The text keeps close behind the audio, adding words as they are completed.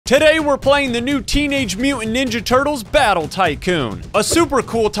Today we're playing the new Teenage Mutant Ninja Turtles Battle Tycoon. A super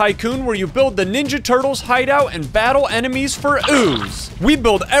cool tycoon where you build the Ninja Turtles hideout and battle enemies for ooze. We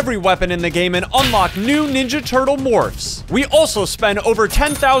build every weapon in the game and unlock new Ninja Turtle morphs. We also spend over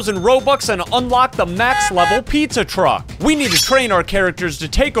 10,000 Robux and unlock the max level pizza truck. We need to train our characters to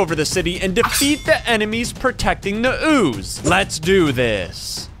take over the city and defeat the enemies protecting the ooze. Let's do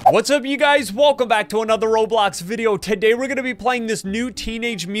this. What's up, you guys? Welcome back to another Roblox video. Today we're going to be playing this new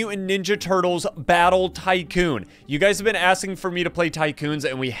Teenage Mutant Ninja Turtles Battle Tycoon. You guys have been asking for me to play Tycoons,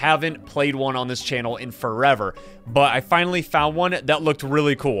 and we haven't played one on this channel in forever. But I finally found one that looked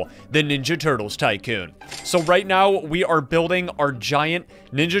really cool, the Ninja Turtles Tycoon. So right now, we are building our giant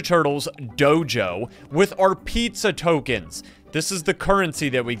Ninja Turtles dojo with our pizza tokens. This is the currency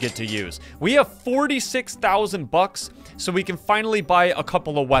that we get to use. We have 46,000 bucks, so we can finally buy a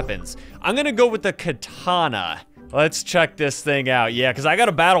couple of weapons. I'm gonna go with the katana. Let's check this thing out. Yeah, because I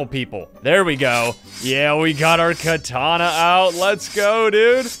gotta battle people. There we go. Yeah, we got our katana out. Let's go,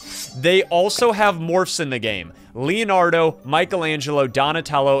 dude. They also have morphs in the game. Leonardo, Michelangelo,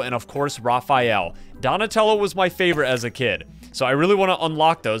 Donatello, and of course, Raphael. Donatello was my favorite as a kid. So I really want to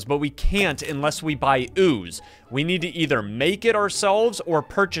unlock those, but we can't unless we buy ooze. We need to either make it ourselves or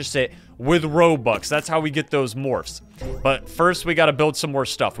purchase it with Robux. That's how we get those morphs. But first, we got to build some more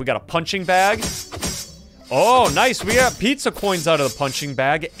stuff. We got a punching bag. Oh, nice. We got pizza coins out of the punching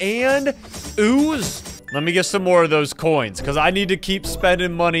bag and ooze. Let me get some more of those coins because I need to keep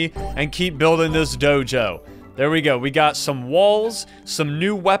spending money and keep building this dojo. There we go. We got some walls, some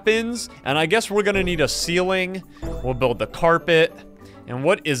new weapons, and I guess we're gonna need a ceiling. We'll build the carpet. And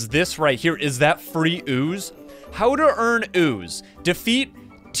what is this right here? Is that free ooze? How to earn ooze. Defeat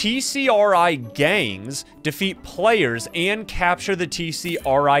TCRI gangs, defeat players, and capture the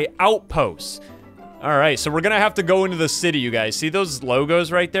TCRI outposts. All right, so we're gonna have to go into the city, you guys. See those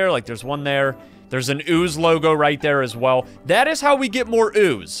logos right there? Like there's one there. There's an ooze logo right there as well. That is how we get more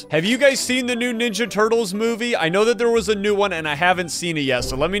ooze. Have you guys seen the new Ninja Turtles movie? I know that there was a new one and I haven't seen it yet,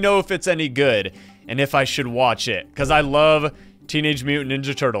 so let me know if it's any good and if I should watch it, because I love Teenage Mutant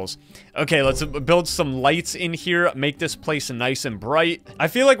Ninja Turtles. Okay, let's build some lights in here, make this place nice and bright. I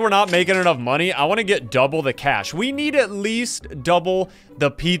feel like we're not making enough money. I want to get double the cash. We need at least double the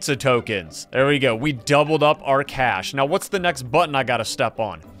pizza tokens. There we go. We doubled up our cash. Now, what's the next button I got to step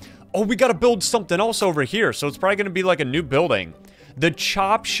on? Oh, we gotta build something else over here, so it's probably gonna be like a new building. The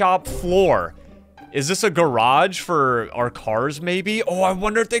chop shop floor. Is this a garage for our cars, maybe? Oh, I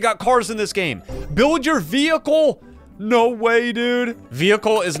wonder if they got cars in this game. Build your vehicle? No way, dude.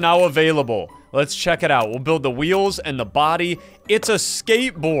 Vehicle is now available. Let's check it out. We'll build the wheels and the body. It's a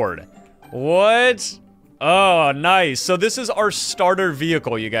skateboard. What? Oh, nice. So this is our starter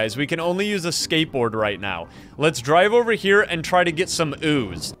vehicle, you guys. We can only use a skateboard right now. Let's drive over here and try to get some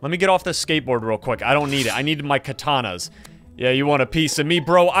ooze. Let me get off the skateboard real quick. I don't need it. I need my katanas. Yeah, you want a piece of me,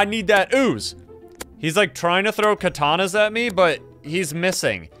 bro? I need that ooze. He's like trying to throw katanas at me, but he's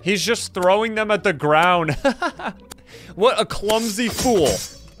missing. He's just throwing them at the ground. What a clumsy fool.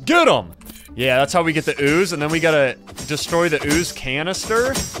 Get him. Yeah, that's how we get the ooze, and then we gotta destroy the ooze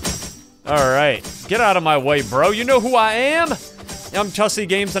canister. Alright, get out of my way, bro. You know who I am? I'm Tussy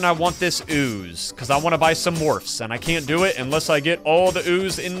Games, and I want this ooze, because I want to buy some morphs, and I can't do it unless I get all the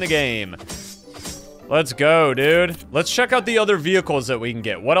ooze in the game. Let's go, dude. Let's check out the other vehicles that we can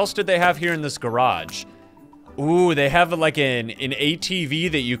get. What else did they have here in this garage? Ooh, they have like an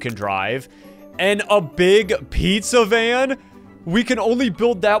ATV that you can drive, and a big pizza van. We can only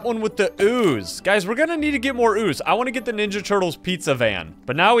build that one with the ooze. Guys, we're gonna need to get more ooze. I want to get the Ninja Turtles pizza van.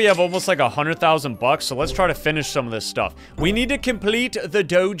 But now we have almost like 100,000 bucks, so let's try to finish some of this stuff. We need to complete the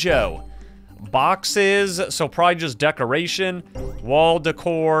dojo. Boxes, so probably just decoration, wall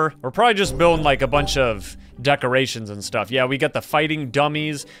decor. We're probably just building like a bunch of decorations and stuff. Yeah, we got the fighting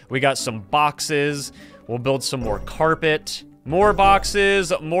dummies. We got some boxes. We'll build some more carpet. More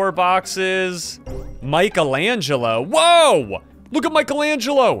boxes, more boxes. Michelangelo. Whoa! Look at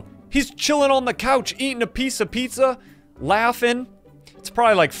Michelangelo. He's chilling on the couch, eating a piece of pizza, laughing. It's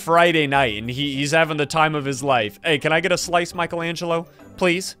probably like Friday night, and he's having the time of his life. Hey, can I get a slice, Michelangelo?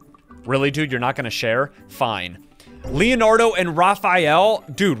 Please? Really, dude? You're not gonna share? Fine. Leonardo and Raphael.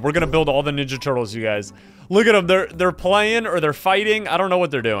 Dude, we're gonna build all the Ninja Turtles, you guys. Look at them. They're playing or they're fighting. I don't know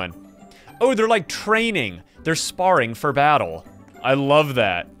what they're doing. Oh, they're like training. They're sparring for battle. I love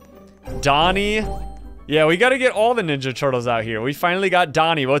that. Donnie. Yeah, we gotta get all the Ninja Turtles out here. We finally got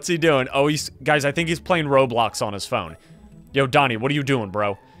Donnie. What's he doing? Oh, guys, I think he's playing Roblox on his phone. Yo, Donnie, what are you doing,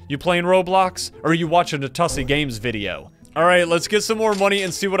 bro? You playing Roblox? Or are you watching a Tussy Games video? All right, let's get some more money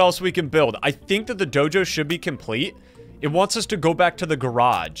and see what else we can build. I think that the dojo should be complete. It wants us to go back to the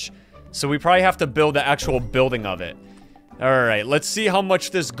garage. So we probably have to build the actual building of it. All right, let's see how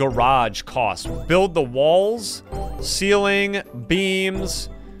much this garage costs. Build the walls, ceiling, beams.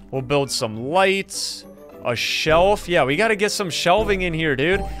 We'll build some lights, a shelf. Yeah, we gotta get some shelving in here,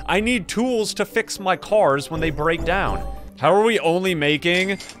 dude. I need tools to fix my cars when they break down. How are we only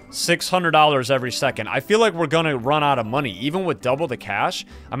making $600 every second? I feel like we're gonna run out of money. Even with double the cash,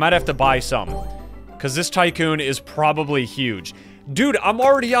 I might have to buy some. Because this Tycoon is probably huge. Dude, I'm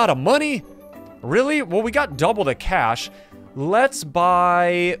already out of money? Really? Well, we got double the cash. Let's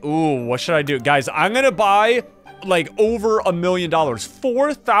buy... Ooh, what should I do? Guys, I'm gonna buy, like, over $1 million.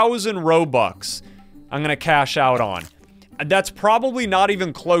 4,000 Robux I'm gonna cash out on. That's probably not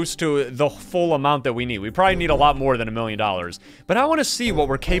even close to the full amount that we need. We probably need a lot more than $1 million. But I want to see what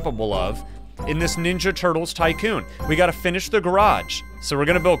we're capable of in this Ninja Turtles Tycoon. We got to finish the garage. So we're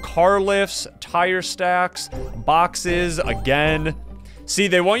going to build car lifts, tire stacks, boxes again. See,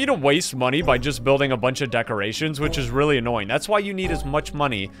 they want you to waste money by just building a bunch of decorations, which is really annoying. That's why you need as much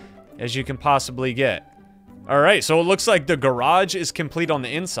money as you can possibly get. All right, so it looks like the garage is complete on the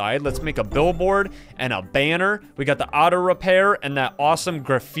inside. Let's make a billboard and a banner. We got the auto repair and that awesome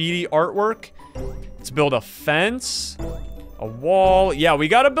graffiti artwork. Let's build a fence, a wall. Yeah, we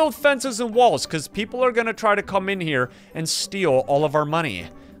got to build fences and walls because people are going to try to come in here and steal all of our money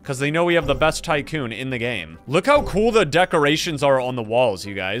because they know we have the best Tycoon in the game. Look how cool the decorations are on the walls,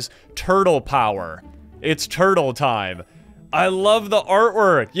 you guys. Turtle power. It's turtle time. I love the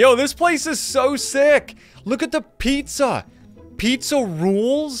artwork. Yo, this place is so sick. Look at the pizza. Pizza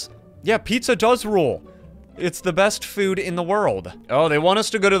rules? Yeah, pizza does rule. It's the best food in the world. Oh, they want us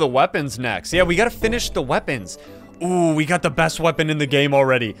to go to the weapons next. Yeah, we gotta finish the weapons. Ooh, we got the best weapon in the game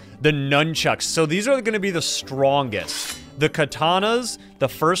already. The nunchucks. So these are gonna be the strongest. The katanas, the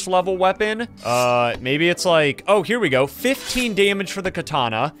first level weapon. Maybe it's like, oh, here we go. 15 damage for the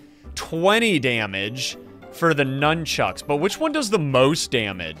katana, 20 damage for the nunchucks. But which one does the most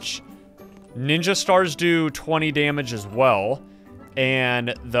damage? Ninja stars do 20 damage as well.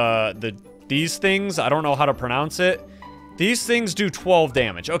 And these things, I don't know how to pronounce it. These things do 12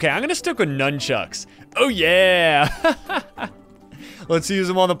 damage. Okay, I'm gonna stick with nunchucks. Oh yeah! Let's use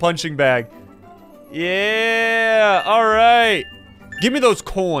them on the punching bag. Yeah, all right. Give me those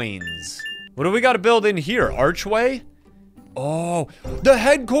coins. What do we gotta build in here? Archway? Oh, the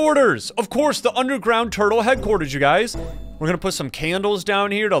headquarters! Of course, the underground turtle headquarters, you guys. We're gonna put some candles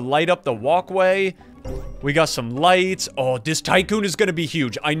down here to light up the walkway. We got some lights. Oh, this Tycoon is gonna be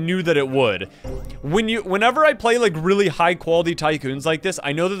huge. I knew that it would. Whenever I play like really high quality Tycoons like this,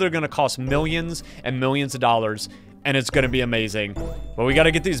 I know that they're gonna cost millions and millions of dollars, and it's gonna be amazing. But we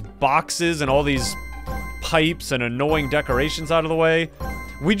gotta get these boxes and all these pipes and annoying decorations out of the way.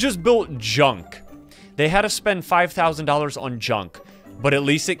 We just built junk. They had to spend $5,000 on junk, but at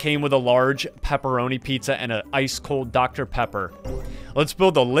least it came with a large pepperoni pizza and an ice-cold Dr. Pepper. Let's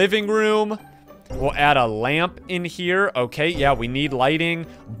build a living room. We'll add a lamp in here. Okay, yeah, we need lighting,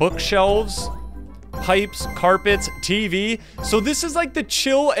 bookshelves, pipes, carpets, TV. So this is like the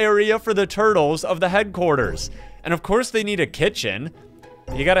chill area for the turtles of the headquarters. And of course they need a kitchen.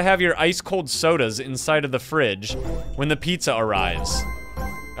 You gotta have your ice-cold sodas inside of the fridge when the pizza arrives.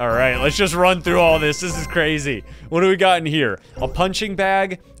 All right, let's just run through all this. This is crazy. What do we got in here? A punching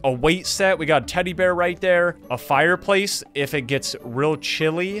bag, a weight set. We got a teddy bear right there. A fireplace if it gets real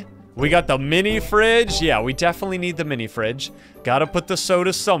chilly. We got the mini fridge. Yeah, we definitely need the mini fridge. Gotta put the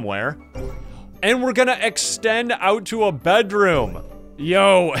soda somewhere. And we're gonna extend out to a bedroom.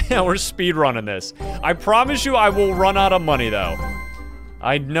 Yo, we're speedrunning this. I promise you I will run out of money though.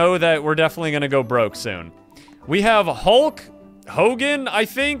 I know that we're definitely gonna go broke soon. We have Hulk Hogan, I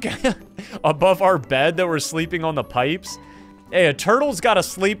think, above our bed that we're sleeping on the pipes. Hey, a turtle's gotta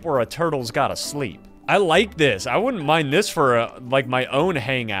sleep where a turtle's gotta sleep. I like this. I wouldn't mind this for like my own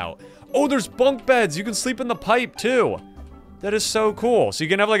hangout. Oh, there's bunk beds. You can sleep in the pipe too. That is so cool. So you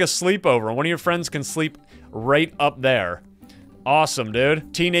can have like a sleepover and one of your friends can sleep right up there. Awesome,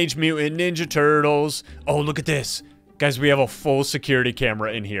 dude. Teenage Mutant Ninja Turtles. Oh, look at this. Guys, we have a full security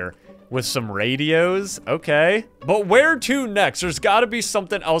camera in here with some radios. Okay. But where to next? There's gotta be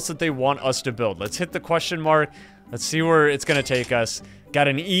something else that they want us to build. Let's hit the question mark. Let's see where it's gonna take us. Got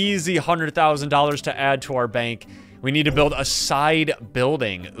an easy $100,000 to add to our bank. We need to build a side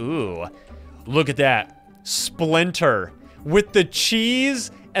building. Ooh, look at that. Splinter with the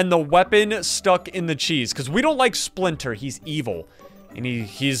cheese and the weapon stuck in the cheese. Because we don't like Splinter. He's evil. And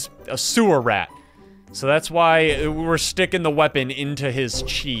he's a sewer rat. So that's why we're sticking the weapon into his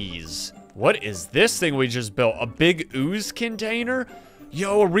cheese. What is this thing we just built? A big ooze container?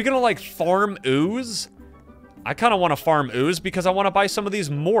 Yo, are we gonna like farm ooze? I kind of want to farm ooze because I want to buy some of these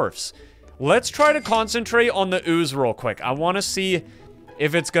morphs. Let's try to concentrate on the ooze real quick. I want to see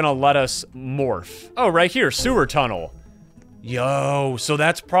if it's going to let us morph. Oh, right here, sewer tunnel. Yo, so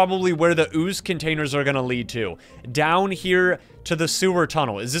that's probably where the ooze containers are going to lead to. Down here to the sewer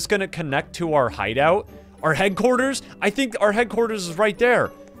tunnel. Is this going to connect to our hideout? Our headquarters? I think our headquarters is right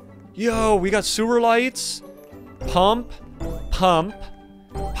there. Yo, we got sewer lights. Pump.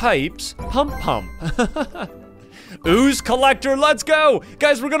 Pipes. Pump. Ooze collector, let's go!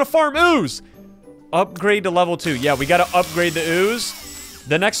 Guys, we're gonna farm ooze! Upgrade to level 2. Yeah, we gotta upgrade the ooze.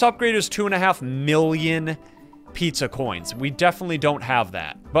 The next upgrade is 2.5 million pizza coins. We definitely don't have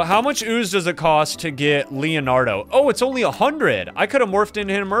that. But how much ooze does it cost to get Leonardo? Oh, it's only 100. I could have morphed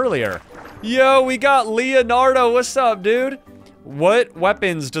into him earlier. Yo, we got Leonardo. What's up, dude? What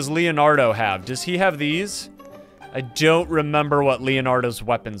weapons does Leonardo have? Does he have these? I don't remember what Leonardo's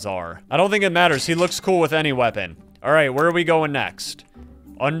weapons are. I don't think it matters. He looks cool with any weapon. All right, where are we going next?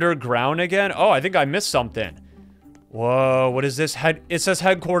 Underground again? Oh, I think I missed something. Whoa, what is this? It says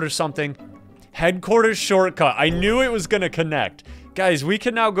headquarters something. Headquarters shortcut. I knew it was gonna connect. Guys, we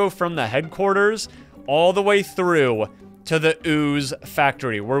can now go from the headquarters all the way through to the ooze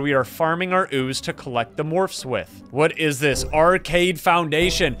factory, where we are farming our ooze to collect the morphs with. What is this? Arcade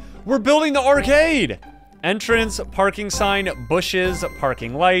foundation. We're building the arcade! Entrance, parking sign, bushes,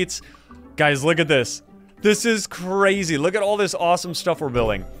 parking lights. Guys, look at this. This is crazy. Look at all this awesome stuff we're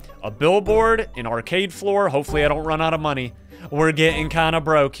building. A billboard, an arcade floor. Hopefully I don't run out of money. We're getting kind of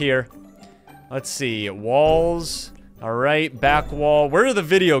broke here. Let's see. Walls. All right, back wall. Where are the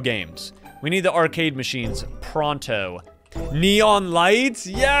video games? We need the arcade machines. Pronto. Neon lights.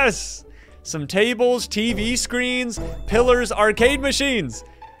 Yes. Some tables, TV screens, pillars, arcade machines.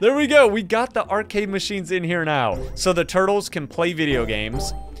 There we go. We got the arcade machines in here now. So the turtles can play video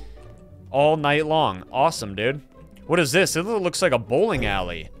games all night long. Awesome, dude. What is this? It looks like a bowling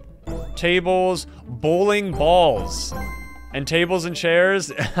alley. Tables, bowling balls, and tables and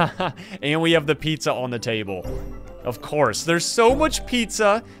chairs. And we have the pizza on the table. Of course. There's so much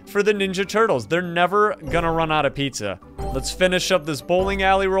pizza for the Ninja Turtles. They're never gonna run out of pizza. Let's finish up this bowling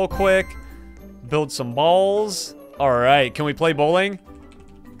alley real quick. Build some balls. All right. Can we play bowling?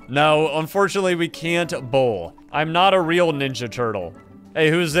 No, unfortunately, we can't bowl. I'm not a real Ninja Turtle. Hey,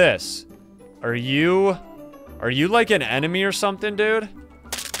 who's this? Are you like an enemy or something, dude?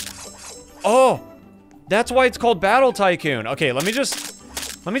 Oh, that's why it's called Battle Tycoon. Okay, let me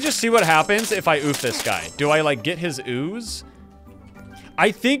just see what happens if I oof this guy. Do I, like, get his ooze?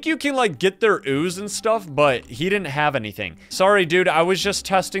 I think you can, like, get their ooze and stuff, but he didn't have anything. Sorry, dude, I was just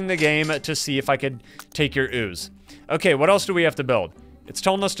testing the game to see if I could take your ooze. Okay, what else do we have to build? It's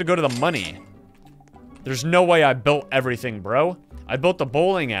telling us to go to the money. There's no way I built everything, bro. I built the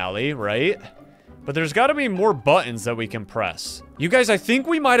bowling alley, right? But there's got to be more buttons that we can press. You guys, I think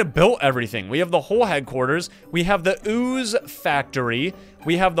we might have built everything. We have the whole headquarters. We have the ooze factory.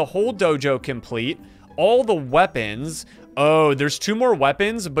 We have the whole dojo complete. All the weapons. Oh, there's 2 more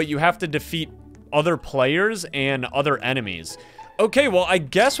weapons, but you have to defeat other players and other enemies. Okay, well, I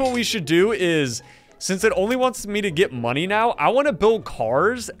guess what we should do is, since it only wants me to get money now, I want to build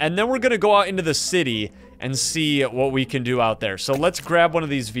cars, and then we're going to go out into the city and see what we can do out there. So let's grab one of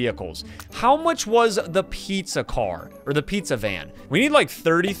these vehicles. How much was the pizza car, or the pizza van? We need like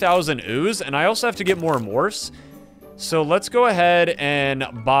 30,000 ooze, and I also have to get more morphs. So let's go ahead and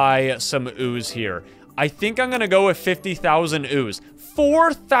buy some ooze here. I think I'm going to go with 50,000 ooze.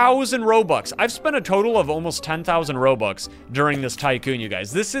 4,000 Robux. I've spent a total of almost 10,000 Robux during this Tycoon, you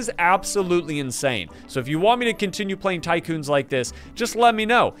guys. This is absolutely insane. So if you want me to continue playing Tycoons like this, just let me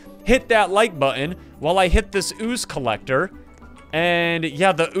know. Hit that like button while I hit this ooze collector. And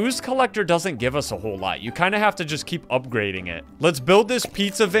yeah, the ooze collector doesn't give us a whole lot. You kind of have to just keep upgrading it. Let's build this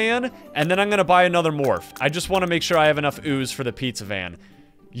pizza van, and then I'm going to buy another morph. I just want to make sure I have enough ooze for the pizza van.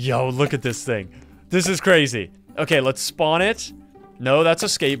 Yo, look at this thing. This is crazy. Okay, let's spawn it. No, that's a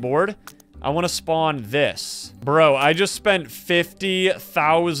skateboard. I want to spawn this. Bro, I just spent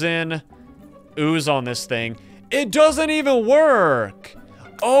 50,000 ooze on this thing. It doesn't even work.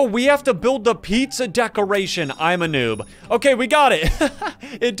 Oh, we have to build the pizza decoration. I'm a noob. Okay, we got it.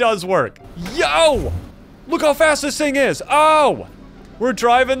 It does work. Yo! Look how fast this thing is. Oh! We're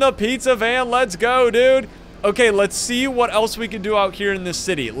driving the pizza van. Let's go, dude. Okay, let's see what else we can do out here in this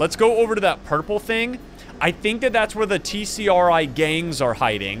city. Let's go over to that purple thing. I think that that's where the TCRI gangs are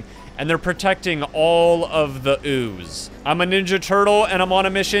hiding, and they're protecting all of the ooze. I'm a Ninja Turtle, and I'm on a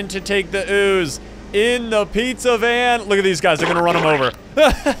mission to take the ooze in the pizza van. Look at these guys. They're going to run them over.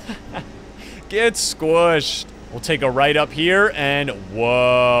 Get squished. We'll take a right up here, and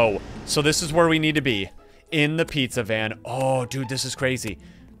whoa. So this is where we need to be. in the pizza van. Oh, dude, this is crazy.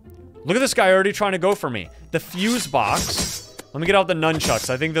 Look at this guy already trying to go for me. The fuse box. Let me get out the nunchucks.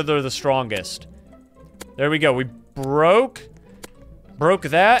 I think that they're the strongest. There we go. We broke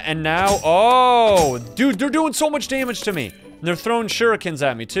that, and now, oh, dude, they're doing so much damage to me. And they're throwing shurikens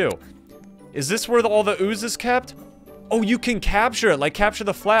at me, too. Is this where all the ooze is kept? Oh, you can capture it, like capture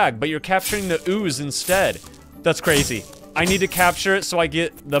the flag, but you're capturing the ooze instead. That's crazy. I need to capture it so I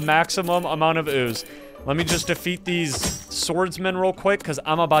get the maximum amount of ooze. Let me just defeat these swordsmen real quick, because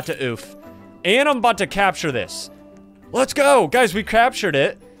I'm about to oof. And I'm about to capture this. Let's go. Guys, we captured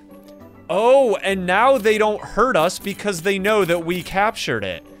it. Oh, and now they don't hurt us because they know that we captured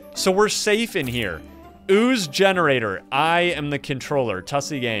it. So we're safe in here. Ooze generator. I am the controller.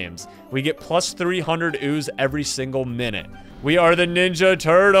 Tussy Games. We get plus 300 ooze every single minute. We are the Ninja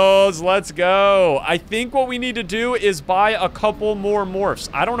Turtles. Let's go. I think what we need to do is buy a couple more morphs.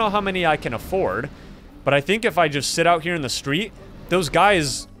 I don't know how many I can afford, but I think if I just sit out here in the street, those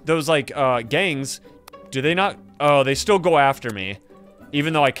guys, those like gangs, do they not? Oh, they still go after me.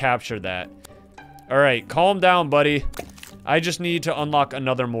 Even though I captured that. Alright, calm down, buddy. I just need to unlock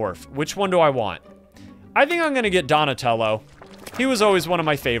another morph. Which one do I want? I think I'm gonna get Donatello. He was always one of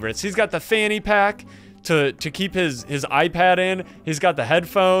my favorites. He's got the fanny pack to keep his iPad in. He's got the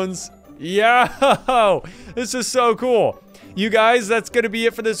headphones. Yo! This is so cool. You guys, that's gonna be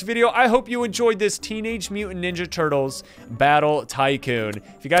it for this video. I hope you enjoyed this Teenage Mutant Ninja Turtles Battle Tycoon.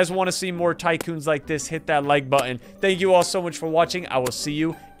 If you guys want to see more Tycoons like this, hit that like button. Thank you all so much for watching. I will see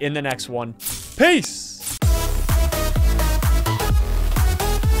you in the next one. Peace!